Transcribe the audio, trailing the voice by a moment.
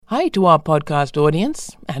Hi to our podcast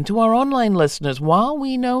audience and to our online listeners. While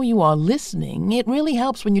we know you are listening, it really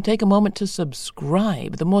helps when you take a moment to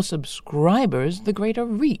subscribe. The more subscribers, the greater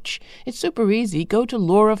reach. It's super easy. Go to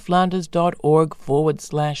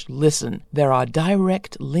lauraflanders.org/listen. There are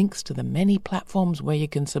direct links to the many platforms where you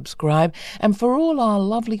can subscribe. And for all our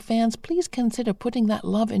lovely fans, please consider putting that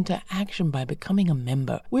love into action by becoming a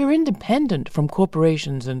member. We're independent from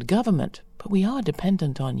corporations and government, but we are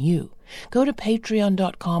dependent on you. Go to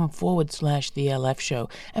patreon.com/The LF Show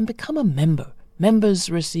and become a member. Members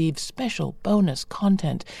receive special bonus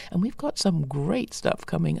content, and we've got some great stuff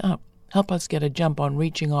coming up. Help us get a jump on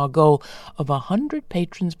reaching our goal of 100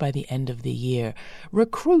 patrons by the end of the year.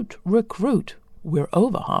 Recruit. We're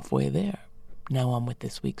over halfway there. Now on with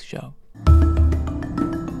this week's show.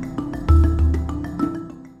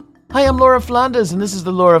 Hi, I'm Laura Flanders, and this is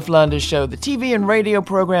The Laura Flanders Show, the TV and radio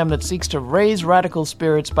program that seeks to raise radical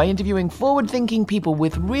spirits by interviewing forward-thinking people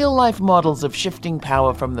with real-life models of shifting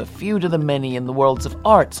power from the few to the many in the worlds of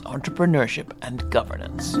arts, entrepreneurship, and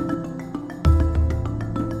governance.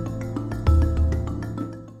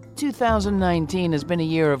 2019 has been a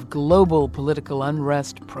year of global political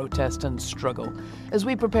unrest, protest, and struggle. As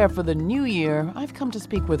we prepare for the new year, I've come to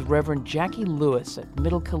speak with Reverend Jackie Lewis at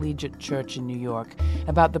Middle Collegiate Church in New York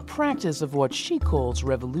about the practice of what she calls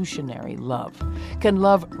revolutionary love. Can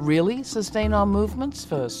love really sustain our movements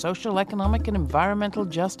for social, economic, and environmental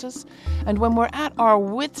justice? And when we're at our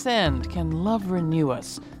wits' end, can love renew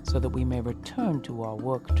us so that we may return to our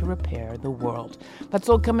work to repair the world? That's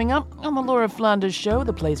all coming up on the Laura Flanders Show,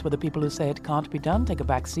 the place where the people who say it can't be done take a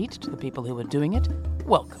back seat to the people who are doing it.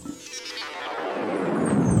 Welcome.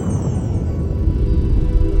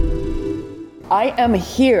 I am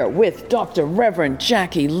here with Dr. Reverend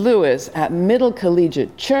Jackie Lewis at Middle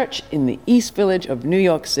Collegiate Church in the East Village of New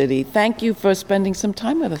York City. Thank you for spending some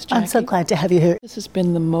time with us, Jackie. I'm so glad to have you here. This has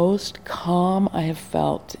been the most calm I have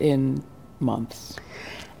felt in months.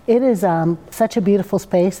 It is such a beautiful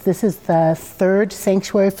space. This is the third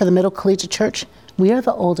sanctuary for the Middle Collegiate Church. We are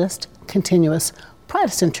the oldest continuous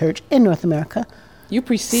Protestant church in North America. You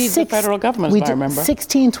precede the federal government, if I remember.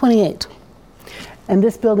 1628. And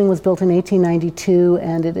this building was built in 1892,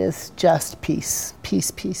 and it is just peace,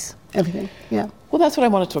 everything. Yeah. Well, that's what I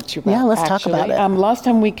want to talk to you about. Yeah, let's talk about it. Last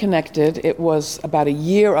time we connected, it was about a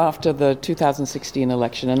year after the 2016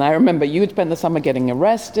 election, and I remember you had spent the summer getting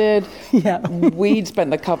arrested. Yeah. We'd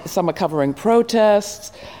spent the summer covering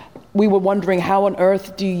protests. We were wondering, how on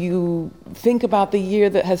earth do you think about the year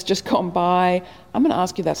that has just gone by? I'm going to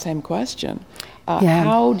ask you that same question.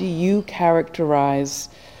 How do you characterize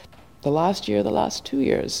the last year, the last 2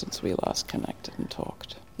 years since we last connected and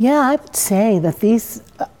talked? Yeah, I would say that these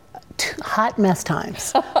hot mess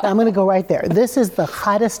times. I'm going to go right there. This is the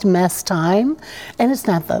hottest mess time, and it's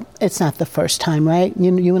not the first time, right?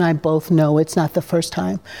 You and I both know it's not the first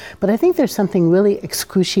time. But I think there's something really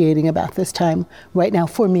excruciating about this time right now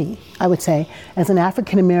for me, I would say, as an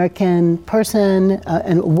African-American person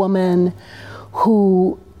and a woman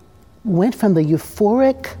who went from the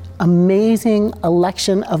euphoric, amazing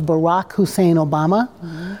election of Barack Hussein Obama,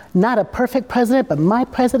 not a perfect president, but my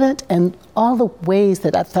president, and all the ways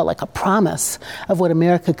that I felt like a promise of what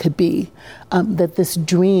America could be. That this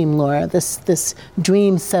dream, Laura, this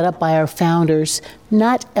dream set up by our founders,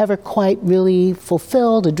 not ever quite really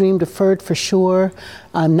fulfilled, a dream deferred for sure.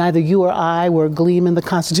 Neither you or I were a gleam in the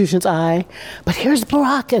Constitution's eye. But here's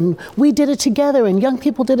Barack, and we did it together, and young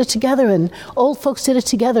people did it together, and old folks did it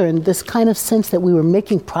together, and this kind of sense that we were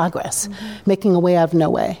making progress, making a way out of no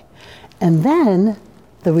way. And then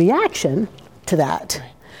the reaction to that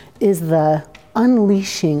is the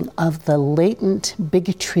unleashing of the latent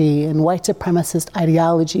bigotry and white supremacist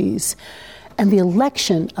ideologies, and the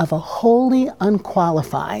election of a wholly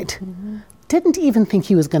unqualified, didn't even think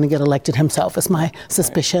he was going to get elected himself, is my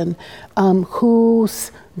suspicion,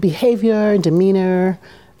 whose behavior, demeanor,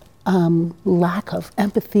 lack of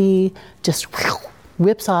empathy just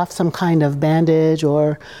rips off some kind of bandage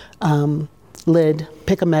or lid,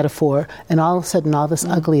 pick a metaphor, and all of a sudden all this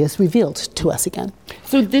ugly is revealed to us again.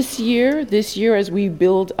 So this year as we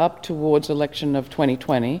build up towards election of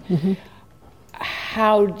 2020,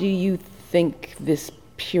 how do you think this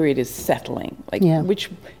period is settling?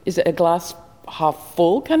 Which is it, a glass half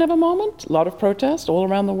full kind of a moment? A lot of protest all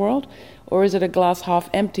around the world? Or is it a glass half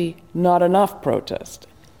empty, not enough protest?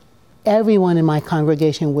 Everyone in my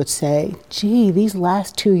congregation would say, gee, these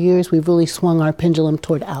last 2 years we've really swung our pendulum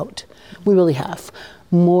toward out. We really have.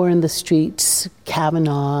 More in the streets,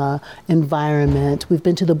 Kavanaugh, environment. We've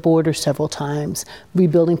been to the border several times,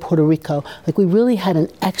 rebuilding Puerto Rico. We really had an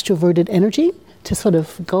extroverted energy to sort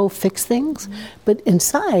of go fix things. But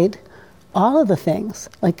inside, all of the things,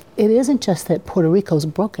 like it isn't just that Puerto Rico's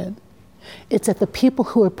broken. It's that the people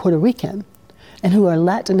who are Puerto Rican and who are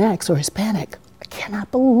Latinx or Hispanic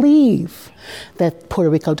cannot believe that Puerto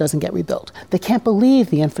Rico doesn't get rebuilt. They can't believe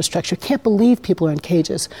the infrastructure, can't believe people are in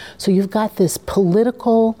cages. So you've got this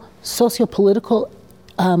political, socio-political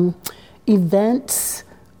events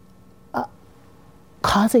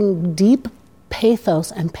causing deep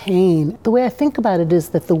pathos and pain. The way I think about it is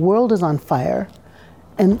that the world is on fire,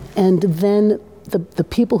 and then the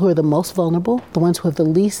people who are the most vulnerable, the ones who have the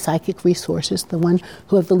least psychic resources, the ones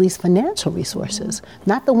who have the least financial resources,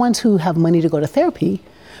 not the ones who have money to go to therapy,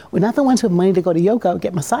 or not the ones who have money to go to yoga or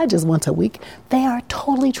get massages once a week, they are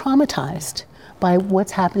totally traumatized by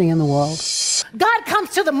what's happening in the world. God comes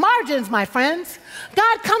to the margins, my friends.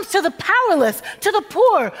 God comes to the powerless, to the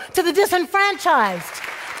poor, to the disenfranchised.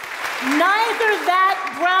 Neither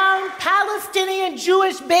that brown Palestinian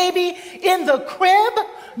Jewish baby in the crib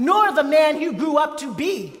nor the man you grew up to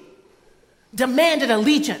be demanded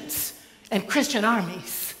allegiance and Christian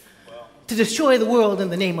armies to destroy the world in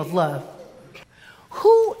the name of love.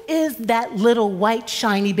 Who is that little white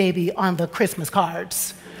shiny baby on the Christmas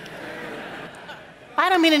cards? I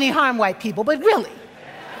don't mean any harm, white people, but really.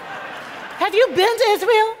 Have you been to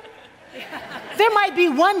Israel? There might be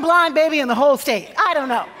one blonde baby in the whole state. I don't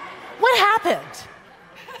know. What happened?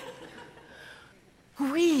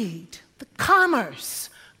 Greed, the commerce,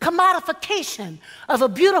 commodification of a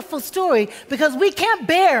beautiful story, because we can't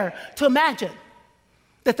bear to imagine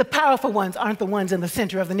that the powerful ones aren't the ones in the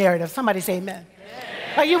center of the narrative. Somebody say amen.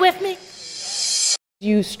 Are you with me?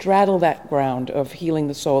 You straddle that ground of healing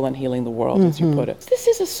the soul and healing the world, as you put it. This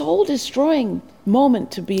is a soul-destroying moment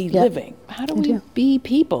to be living. How do we be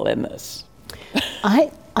people in this?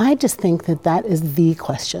 I just think that is the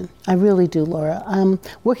question. I really do, Laura. I'm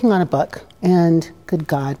working on a book, and good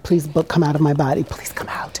God, please, book come out of my body. Please come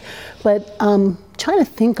out. But trying to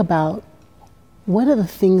think about what are the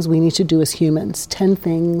things we need to do as humans, 10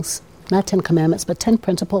 things, not 10 commandments, but 10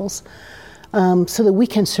 principles, so that we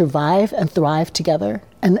can survive and thrive together.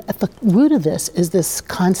 And at the root of this is this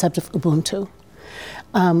concept of Ubuntu.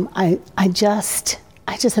 I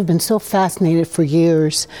just have been so fascinated for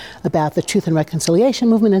years about the Truth and Reconciliation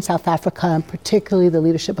movement in South Africa, and particularly the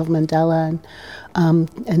leadership of Mandela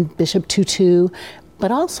and Bishop Tutu,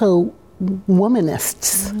 but also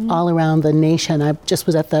womanists all around the nation. I just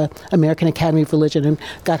was at the American Academy of Religion and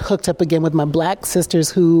got hooked up again with my black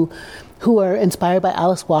sisters who are inspired by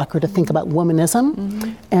Alice Walker to think about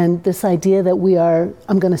womanism and this idea that we are,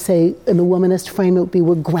 I'm going to say in the womanist frame, it would be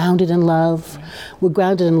we're grounded in love. We're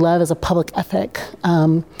grounded in love as a public ethic.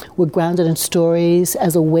 We're grounded in stories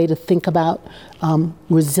as a way to think about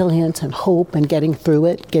resilience and hope and getting through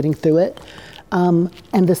it. And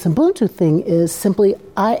this Ubuntu thing is simply,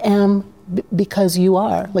 I am because you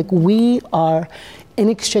are. Like, we are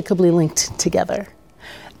inextricably linked together.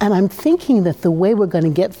 And I'm thinking that the way we're going to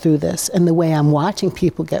get through this, and the way I'm watching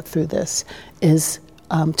people get through this, is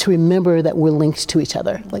to remember that we're linked to each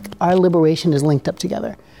other. Like, our liberation is linked up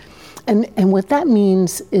together. And what that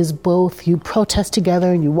means is both you protest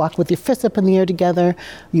together, and you walk with your fists up in the air together,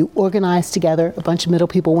 you organize together. A bunch of middle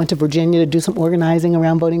people went to Virginia to do some organizing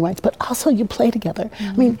around voting rights, but also you play together.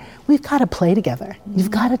 I mean, we've got to play together.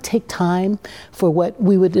 You've got to take time for what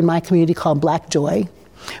we would in my community call black joy.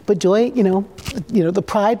 But joy, you know, the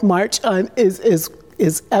Pride March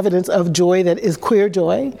is evidence of joy that is queer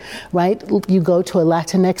joy, right? You go to a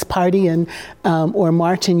Latinx party and or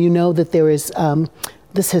march, and you know that there is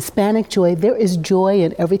this Hispanic joy. There is joy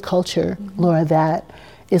in every culture, Laura. That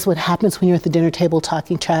is what happens when you're at the dinner table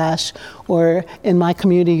talking trash, or in my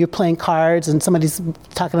community, you're playing cards and somebody's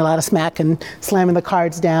talking a lot of smack and slamming the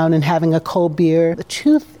cards down and having a cold beer. The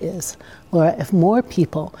truth is, Laura, if more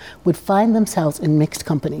people would find themselves in mixed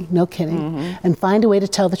company, no kidding, and find a way to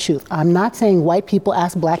tell the truth. I'm not saying white people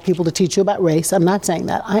ask black people to teach you about race. I'm not saying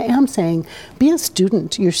that. I am saying be a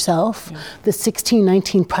student yourself. Yeah. The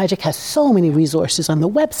 1619 Project has so many resources on the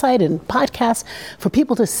website and podcasts for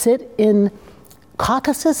people to sit in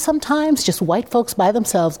caucuses sometimes, just white folks by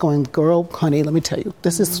themselves going, girl, honey, let me tell you,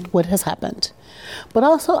 this is what has happened. But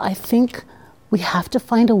also, I think we have to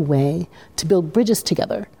find a way to build bridges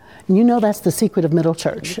together. And you know that's the secret of Middle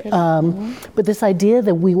Church. But this idea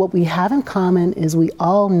that what we have in common is we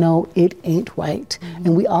all know it ain't right.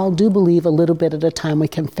 And we all do believe a little bit at a time we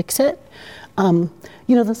can fix it.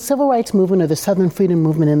 The Civil Rights Movement or the Southern Freedom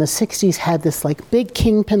Movement in the 60s had this like big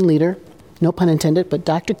kingpin leader, no pun intended, but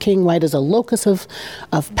Dr. King, right, as a locus of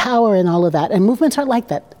power and all of that. And movements aren't like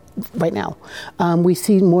that right now. We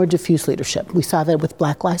see more diffuse leadership. We saw that with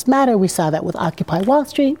Black Lives Matter. We saw that with Occupy Wall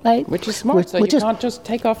Street, right? Which is smart, you can't just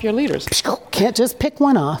take off your leaders. Can't just pick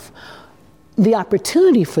one off. the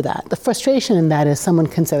opportunity for that, the frustration in that is someone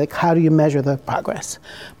can say, like, how do you measure the progress?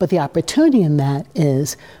 But the opportunity in that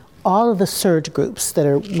is all of the surge groups that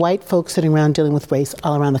are white folks sitting around dealing with race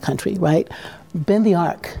all around the country, right? Bend the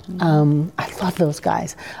Arc. I love those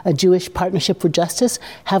guys. A Jewish Partnership for Justice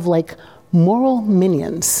have like moral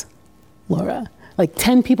minions, Laura. Like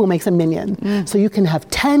 10 people makes a minion. So you can have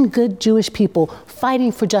 10 good Jewish people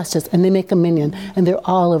fighting for justice and they make a minion and they're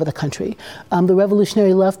all over the country. The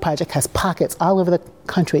Revolutionary Love Project has pockets all over the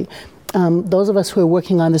country. Those of us who are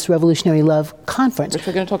working on this Revolutionary Love Conference. Which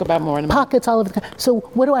we're going to talk about more in a minute. Pockets all over the country. So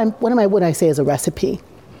what I say as a recipe?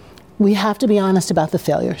 We have to be honest about the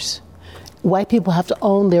failures. White people have to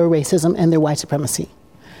own their racism and their white supremacy.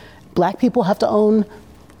 Black people have to own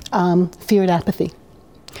fear and apathy.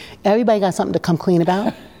 Everybody got something to come clean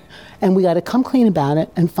about, and we got to come clean about it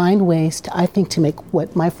and find ways to, I think, to make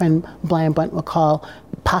what my friend Brian Brunt would call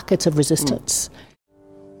pockets of resistance.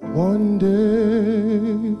 One day,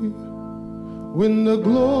 when the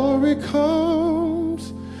glory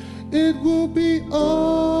comes, it will be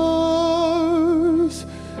ours.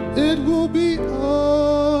 It will be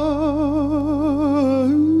ours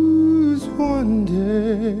one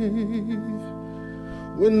day.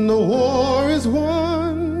 When the war is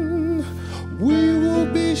won, we will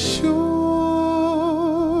be sure,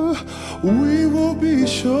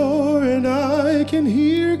 and I can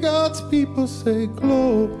hear God's people say,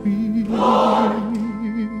 glory, glory,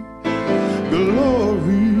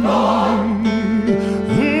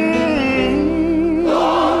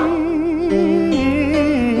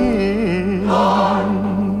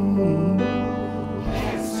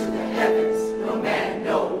 Hands to the heavens, no man,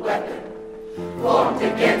 no weapon formed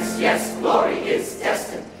against, yes, glory is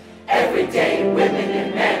destined. Every day women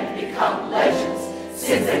and men become legends.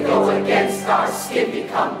 Sins that go against our skin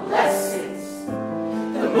become lessons.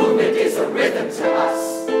 The movement is a rhythm to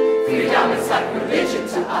us. Freedom is like religion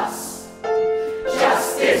to us.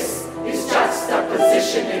 Justice is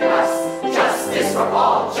juxtaposition in us. Justice for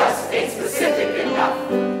all just ain't specific enough.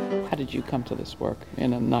 How did you come to this work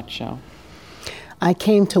in a nutshell? I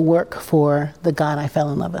came to work for the God I fell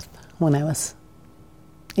in love with when I was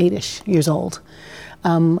 8-ish years old.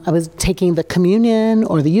 I was taking the communion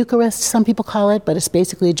or the Eucharist, some people call it, but it's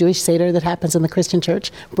basically a Jewish Seder that happens in the Christian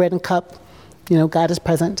church, bread and cup, God is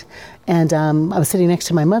present. And I was sitting next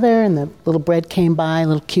to my mother and the little bread came by, a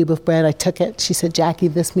little cube of bread. I took it. She said, Jackie,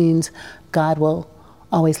 this means God will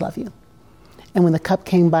always love you. And when the cup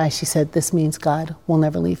came by, she said, this means God will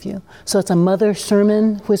never leave you. So it's a mother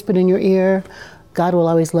sermon whispered in your ear. God will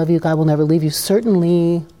always love you. God will never leave you.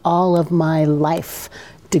 Certainly all of my life,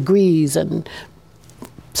 degrees and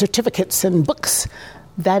certificates and books,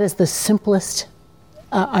 that is the simplest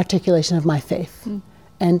articulation of my faith.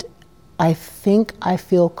 And I think I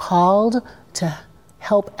feel called to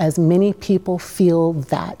help as many people feel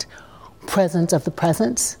that presence of the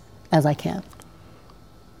presence as I can.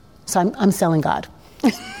 So I'm selling God.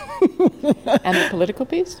 And the political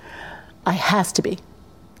piece? I has to be,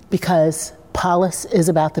 because polis is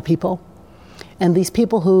about the people. And these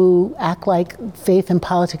people who act like faith and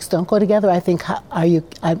politics don't go together, I think,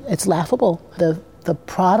 it's laughable. The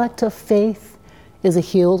product of faith is a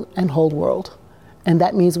healed and whole world. And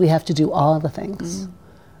that means we have to do all of the things.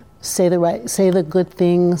 Say the good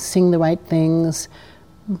things, sing the right things,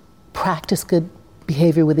 practice good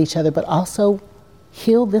behavior with each other, but also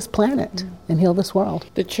heal this planet and heal this world.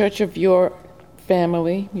 The church of your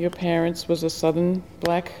family, your parents, was a Southern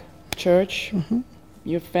Black church.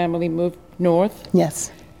 Your family moved north.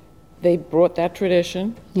 Yes. They brought that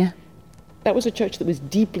tradition. Yeah. That was a church that was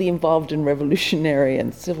deeply involved in revolutionary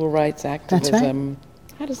and civil rights activism. That's right.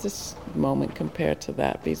 How does this moment compare to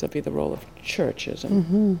that vis-a-vis the role of churches?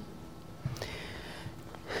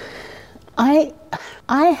 I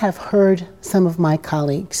have heard some of my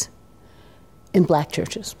colleagues in Black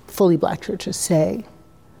churches, fully Black churches, say,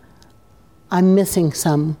 I'm missing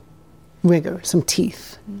some rigor, some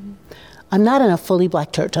teeth. I'm not in a fully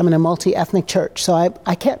Black church. I'm in a multi-ethnic church, so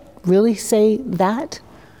I can't really say that.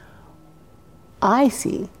 I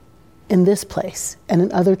see in this place and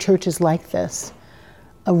in other churches like this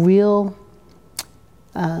a real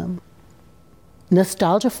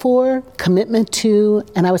nostalgia for, commitment to,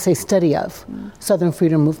 and I would say study of Southern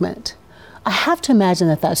freedom movement. I have to imagine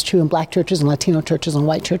that that's true in Black churches and Latino churches and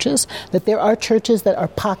white churches, that there are churches that are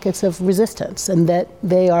pockets of resistance and that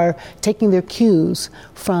they are taking their cues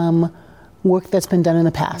from work that's been done in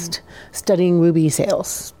the past, studying Ruby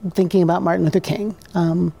Sales, thinking about Martin Luther King.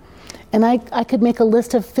 And I could make a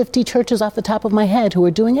list of 50 churches off the top of my head who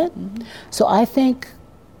are doing it. So I think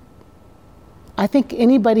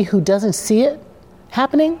anybody who doesn't see it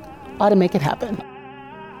happening ought to make it happen.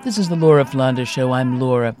 This is the Laura Flanders Show. I'm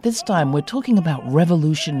Laura. This time we're talking about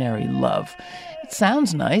revolutionary love. It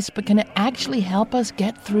sounds nice, but can it actually help us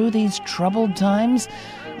get through these troubled times?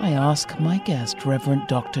 I ask my guest, Reverend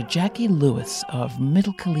Dr. Jackie Lewis of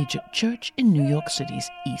Middle Collegiate Church in New York City's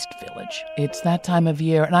East Village. It's that time of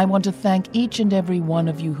year, and I want to thank each and every one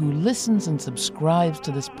of you who listens and subscribes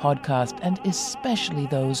to this podcast, and especially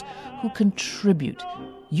those who contribute.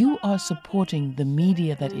 You are supporting the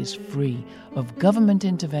media that is free of government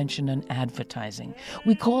intervention and advertising.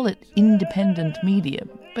 We call it independent media,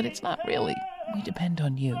 but it's not really. We depend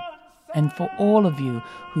on you. And for all of you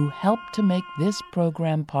who help to make this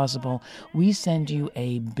program possible, we send you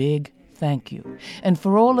a big thank you. And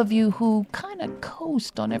for all of you who kind of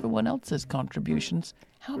coast on everyone else's contributions,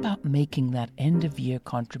 how about making that end-of-year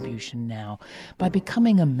contribution now by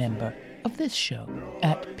becoming a member of this show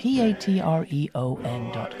at patreon.com/The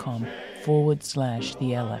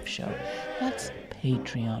LF Show. That's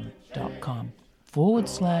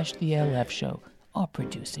patreon.com/The LF Show, our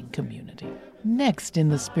producing community. Next, in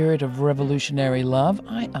the spirit of revolutionary love,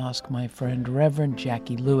 I ask my friend Reverend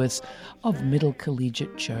Jackie Lewis of Middle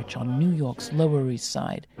Collegiate Church on New York's Lower East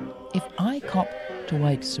Side, if I cop to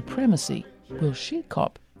white supremacy, will she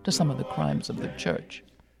cop to some of the crimes of the church?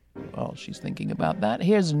 Well, she's thinking about that.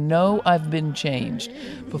 Here's No, I've Been Changed,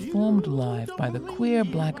 performed live by the Queer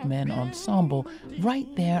Black Men Ensemble right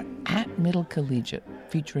there at Middle Collegiate,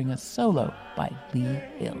 featuring a solo by Lee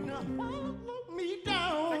Hill. Me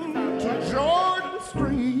down to Jordan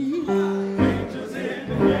Street.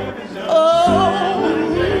 Oh,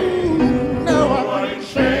 no, I've been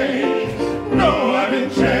changed. No, I've been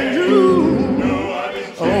changed.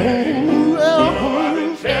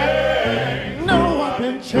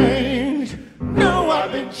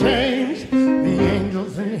 Changed. The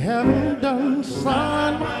angels in heaven done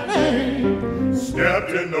signed my name.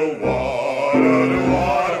 Stepped in the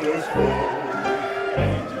water was cold.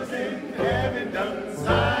 Angels in heaven done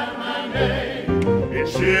signed my name. It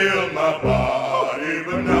chilled my body,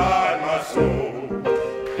 but not my soul.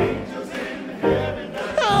 Angels in heaven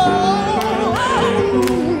done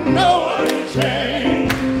no, I've been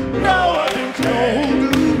changed. No, I've been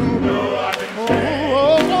changed. No, I've been changed.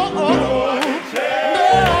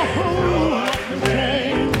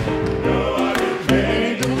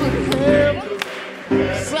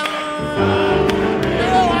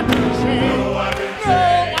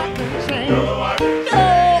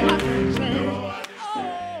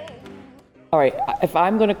 All right, if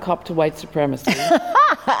I'm going to cop to white supremacy,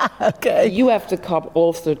 Okay. you have to cop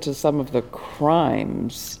also to some of the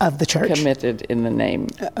crimes Of the church. committed in the name.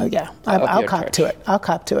 Yeah, of I'll your cop church. to it. I'll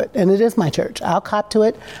cop to it. And it is my church. I'll cop to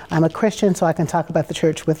it. I'm a Christian, so I can talk about the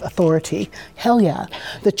church with authority. Hell yeah.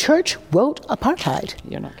 The church wrote apartheid.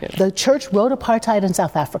 You're not kidding. The church wrote apartheid in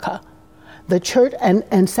South Africa. The church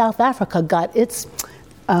and South Africa got its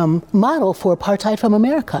model for apartheid from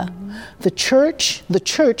America. The church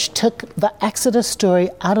took the Exodus story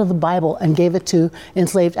out of the Bible and gave it to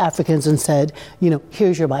enslaved Africans and said,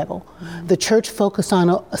 here's your Bible. The church focused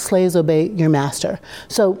on slaves obey your master.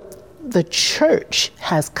 So the church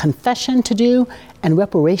has confession to do and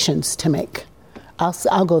reparations to make.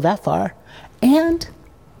 I'll go that far. And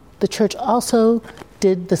the church also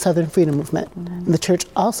did the Southern Freedom Movement. The church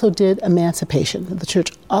also did emancipation. The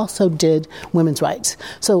church also did women's rights.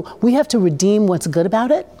 So we have to redeem what's good about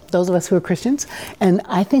it, those of us who are Christians, and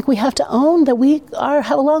I think we have to own that we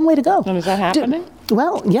have a long way to go. And is that happening?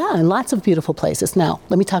 Well, yeah, in lots of beautiful places. Now,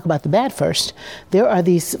 let me talk about the bad first. There are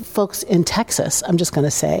these folks in Texas, I'm just going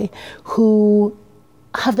to say, who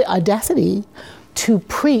have the audacity to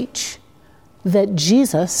preach that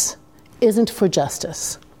Jesus isn't for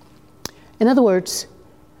justice. In other words,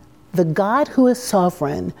 the God who is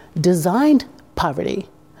sovereign designed poverty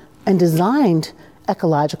and designed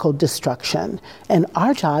ecological destruction. And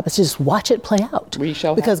our job is to just watch it play out. We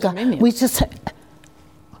shall because have dominion. we just,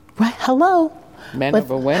 right, hello. Men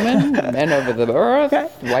over women, men over the earth,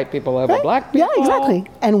 white people over black people. Yeah, exactly.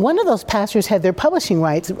 And one of those pastors had their publishing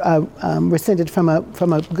rights rescinded from a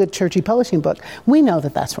good churchy publishing book. We know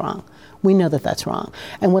that that's wrong. We know that that's wrong.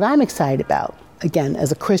 And what I'm excited about, again,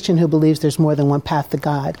 as a Christian who believes there's more than one path to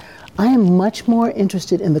God, I am much more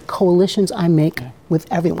interested in the coalitions I make with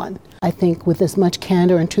everyone. I think with as much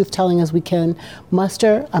candor and truth-telling as we can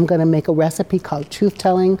muster, I'm going to make a recipe called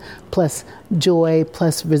truth-telling plus joy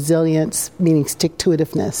plus resilience, meaning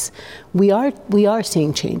stick-to-itiveness. We are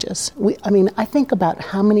seeing changes. I think about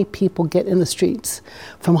how many people get in the streets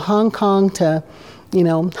from Hong Kong to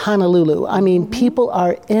Honolulu. People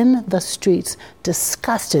are in the streets,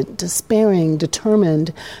 disgusted, despairing,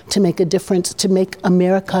 determined to make a difference, to make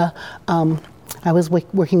America, I was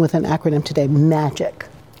working with an acronym today, MAGIC.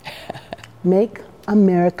 Make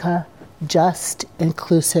America just,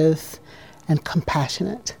 inclusive, and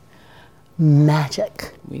compassionate.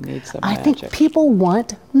 Magic. We need some I magic. think people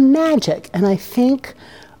want magic, and I think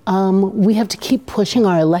we have to keep pushing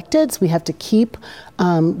our electeds. We have to keep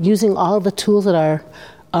using all the tools at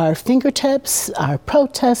our fingertips, our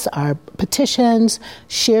protests, our petitions,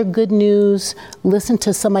 share good news, listen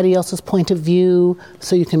to somebody else's point of view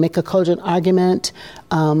so you can make a cogent argument,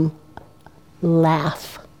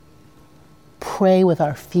 laugh, pray with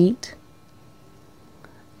our feet,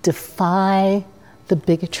 defy the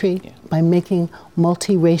bigotry by making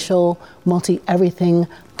multiracial, multi-everything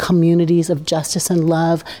communities of justice and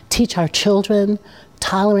love, teach our children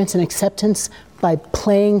tolerance and acceptance by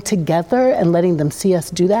playing together and letting them see us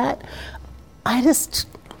do that.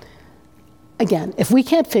 Again, if we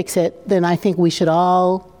can't fix it, then I think we should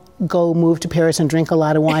all go move to Paris and drink a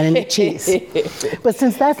lot of wine and eat cheese. But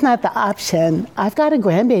since that's not the option, I've got a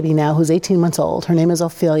grandbaby now who's 18 months old. Her name is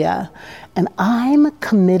Ophelia. And I'm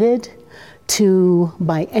committed to,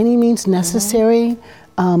 by any means necessary,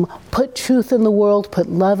 put truth in the world, put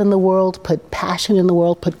love in the world, put passion in the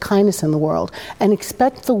world, put kindness in the world, and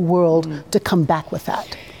expect the world to come back with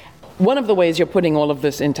that. One of the ways you're putting all of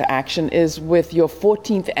this into action is with your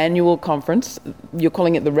 14th annual conference. You're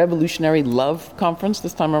calling it the Revolutionary Love Conference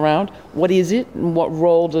this time around. What is it, and what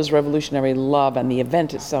role does revolutionary love and the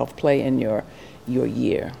event itself play in your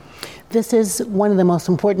year? This is one of the most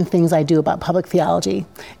important things I do about public theology.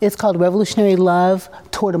 It's called Revolutionary Love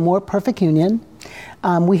Toward a More Perfect Union.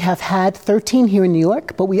 We have had 13 here in New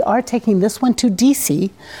York, but we are taking this one to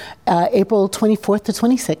D.C., April 24th to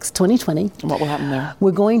 26th, 2020. And what will happen there?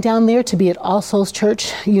 We're going down there to be at All Souls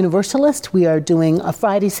Church Universalist. We are doing a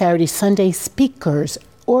Friday, Saturday, Sunday speakers,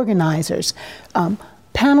 organizers,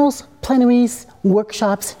 panels, plenaries,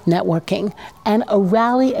 workshops, networking, and a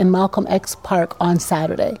rally in Malcolm X Park on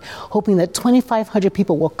Saturday, hoping that 2,500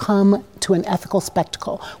 people will come to an ethical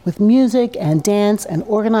spectacle with music and dance and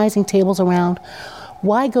organizing tables around.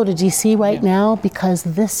 Why go to D.C. right now? Because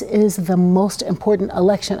this is the most important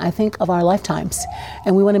election, I think, of our lifetimes.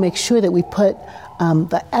 And we want to make sure that we put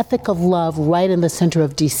the ethic of love right in the center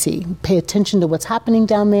of D.C. Pay attention to what's happening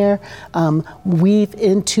down there, weave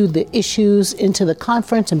into the issues, into the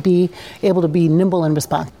conference, and be able to be nimble and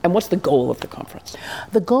responsive. And what's the goal of the conference?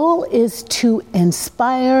 The goal is to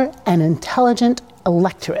inspire an intelligent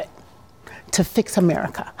electorate to fix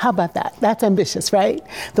America. How about that? That's ambitious, right?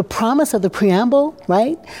 The promise of the preamble,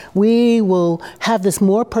 right? We will have this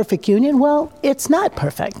more perfect union. Well, it's not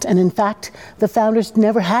perfect. And in fact, the founders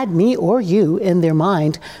never had me or you in their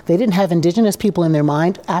mind. They didn't have indigenous people in their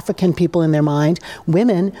mind, African people in their mind,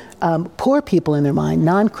 women, poor people in their mind,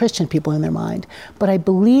 non-Christian people in their mind. But I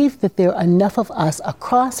believe that there are enough of us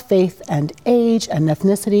across faith and age and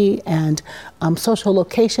ethnicity and social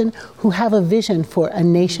location who have a vision for a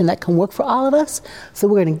nation that can work for all of us. So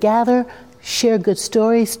we're going to gather, share good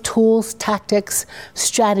stories, tools, tactics,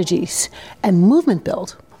 strategies, and movement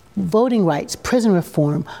build. Voting rights, prison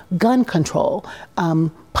reform, gun control,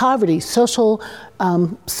 poverty, social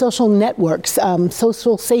networks,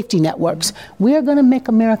 social safety networks. We are going to make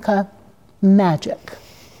America magic.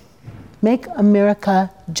 Make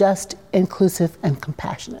America just, inclusive, and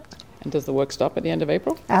compassionate. And does the work stop at the end of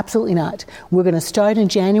April? Absolutely not. We're going to start in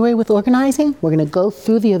January with organizing. We're going to go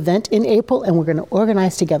through the event in April, and we're going to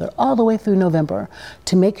organize together all the way through November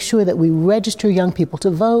to make sure that we register young people to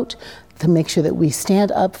vote, to make sure that we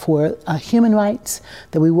stand up for human rights,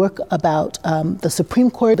 that we work about the Supreme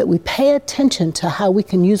Court, that we pay attention to how we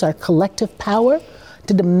can use our collective power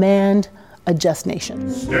to demand a just nation.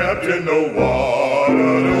 Stepped in the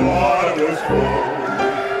water was cold.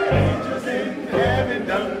 Angels in heaven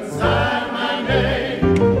done sign my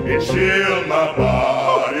name. It chilled my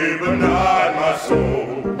body, but not my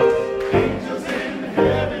soul. Angels in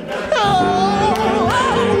heaven done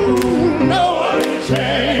no one can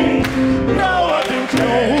change. No one can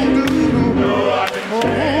change. No one can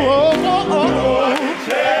change. No one can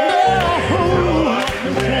change. No one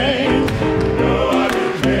can change. No one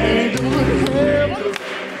can change. Angels in heaven.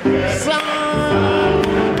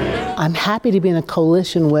 I'm happy to be in a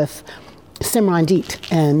coalition with Simran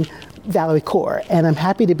Deet and Valerie Kaur, and I'm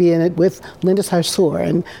happy to be in it with Linda Sarsour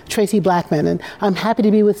and Tracy Blackman, and I'm happy to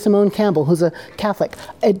be with Simone Campbell, who's a Catholic.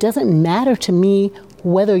 It doesn't matter to me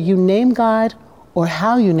whether you name God or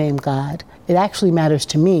how you name God. It actually matters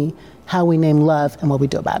to me how we name love and what we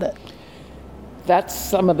do about it. That's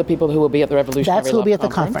some of the people who will be at the Revolutionary That's who will be at the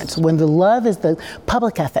conference. When the love is the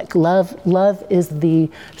public ethic, love is the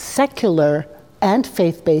secular and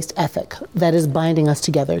faith-based ethic that is binding us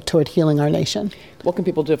together toward healing our nation. What can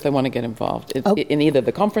people do if they want to get involved in either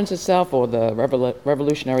the conference itself or the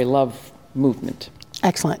Revolutionary Love movement.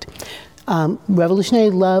 Excellent.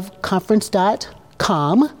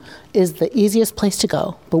 RevolutionaryLoveConference.com is the easiest place to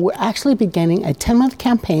go. But we're actually beginning a 10-month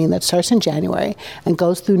campaign that starts in January and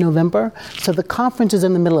goes through November. So the conference is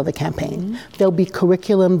in the middle of the campaign. Mm-hmm. There'll be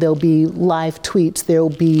curriculum, there'll be live tweets, there'll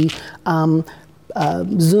be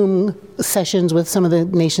Zoom sessions with some of the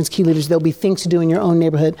nation's key leaders. There'll be things to do in your own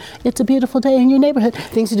neighborhood. It's a beautiful day in your neighborhood.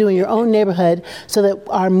 Things to do in your own neighborhood, so that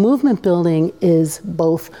our movement building is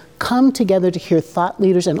both come together to hear thought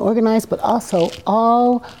leaders and organize, but also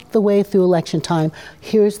all the way through election time.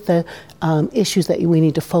 Here's the issues that we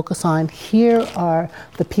need to focus on. Here are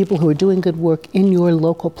the people who are doing good work in your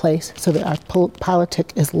local place, so that our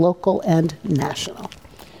politic is local and national.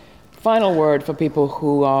 Final word for people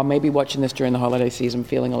who are maybe watching this during the holiday season,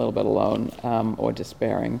 feeling a little bit alone or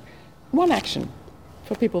despairing. One action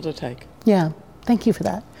for people to take. Yeah, thank you for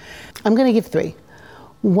that. I'm going to give 3.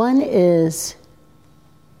 One is,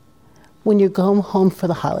 when you go home for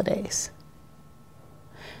the holidays,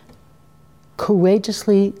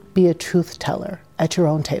 courageously be a truth teller at your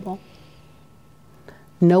own table.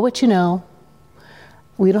 Know what you know.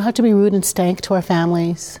 We don't have to be rude and stank to our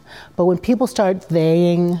families, but when people start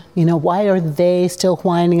theying, why are they still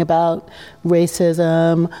whining about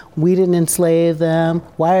racism? We didn't enslave them.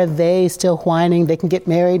 Why are they still whining? They can get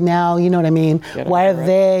married now. You know what I mean? Why are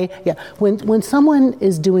they? Yeah. When someone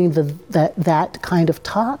is doing that kind of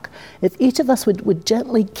talk, if each of us would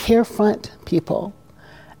gently carefront people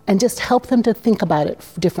and just help them to think about it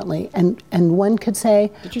differently, and one could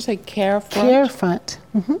say, did you say carefront? Carefront.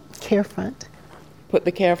 Mm-hmm. Carefront. Put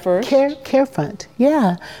the care first? Carefront,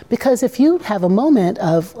 yeah. Because if you have a moment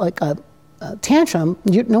of like a tantrum,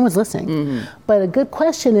 no one's listening. Mm-hmm. But a good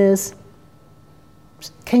question is,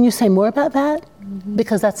 can you say more about that? Mm-hmm.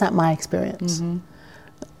 Because that's not my experience. Mm-hmm.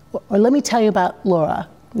 Or let me tell you about Laura.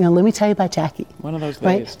 Let me tell you about Jackie. One of those days.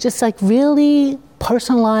 Right? Just like really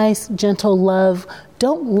personalized, gentle love.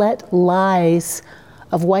 Don't let lies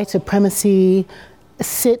of white supremacy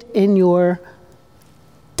sit in your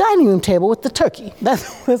dining room table with the turkey.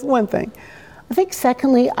 That's one thing. I think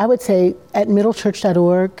secondly, I would say at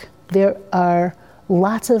middlechurch.org, there are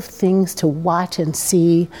lots of things to watch and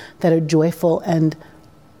see that are joyful, and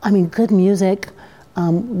good music,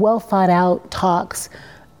 well thought out talks.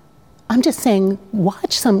 I'm just saying,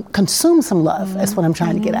 consume some love. Mm-hmm. That's what I'm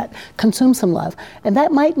trying to get at. Consume some love. And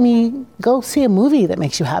that might mean go see a movie that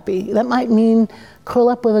makes you happy. That might mean curl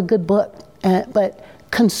up with a good book. But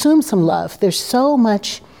consume some love. There's so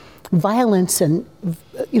much violence and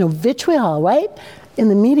vitriol, right, in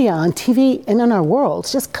the media, on TV, and in our world.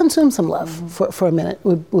 Just consume some love. Mm-hmm. for a minute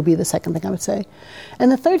would be the second thing I would say. And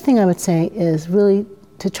the third thing I would say is really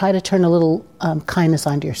to try to turn a little kindness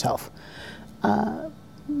onto yourself.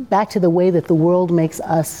 Back to the way that the world makes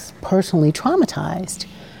us personally traumatized.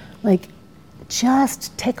 Like,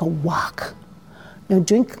 just take a walk.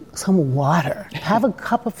 Drink some water. Have a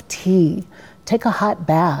cup of tea. Take a hot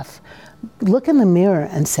bath. Look in the mirror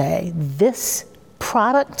and say, this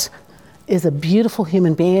product is a beautiful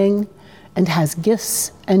human being and has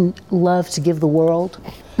gifts and love to give the world.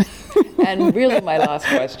 And really, my last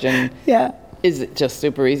question. Yeah. Is it just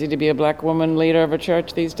super easy to be a black woman leader of a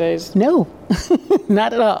church these days? No,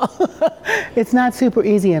 not at all. It's not super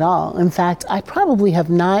easy at all. In fact, I probably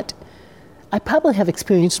have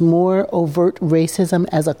experienced more overt racism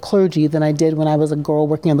as a clergy than I did when I was a girl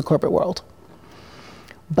working in the corporate world.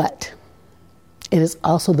 But it is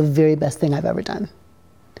also the very best thing I've ever done.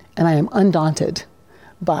 And I am undaunted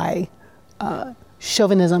by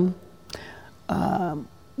chauvinism,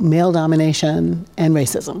 male domination, and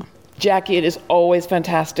racism. Jackie, it is always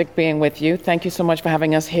fantastic being with you. Thank you so much for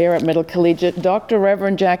having us here at Middle Collegiate. Dr.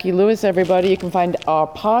 Reverend Jackie Lewis, everybody. You can find our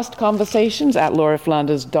past conversations at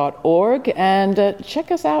lauraflanders.org and check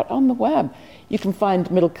us out on the web. You can find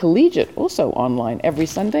Middle Collegiate also online every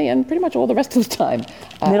Sunday and pretty much all the rest of the time.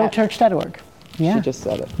 Middlechurch.org. Yeah. She just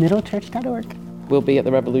said it. Middlechurch.org. We'll be at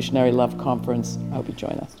the Revolutionary Love Conference. I hope you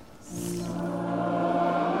join us.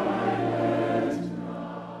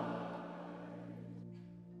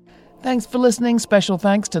 Thanks for listening. Special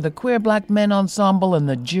thanks to the Queer Black Men Ensemble and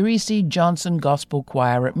the Jerry C. Johnson Gospel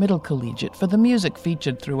Choir at Middle Collegiate for the music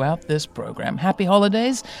featured throughout this program. Happy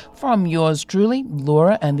holidays from yours truly,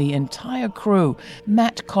 Laura, and the entire crew.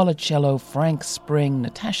 Matt Colacello, Frank Spring,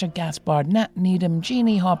 Natasha Gaspard, Nat Needham,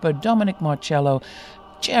 Jeannie Hopper, Dominic Marcello,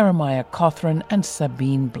 Jeremiah Cothran, and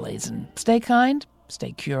Sabine Blazin. Stay kind,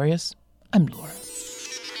 stay curious. I'm Laura.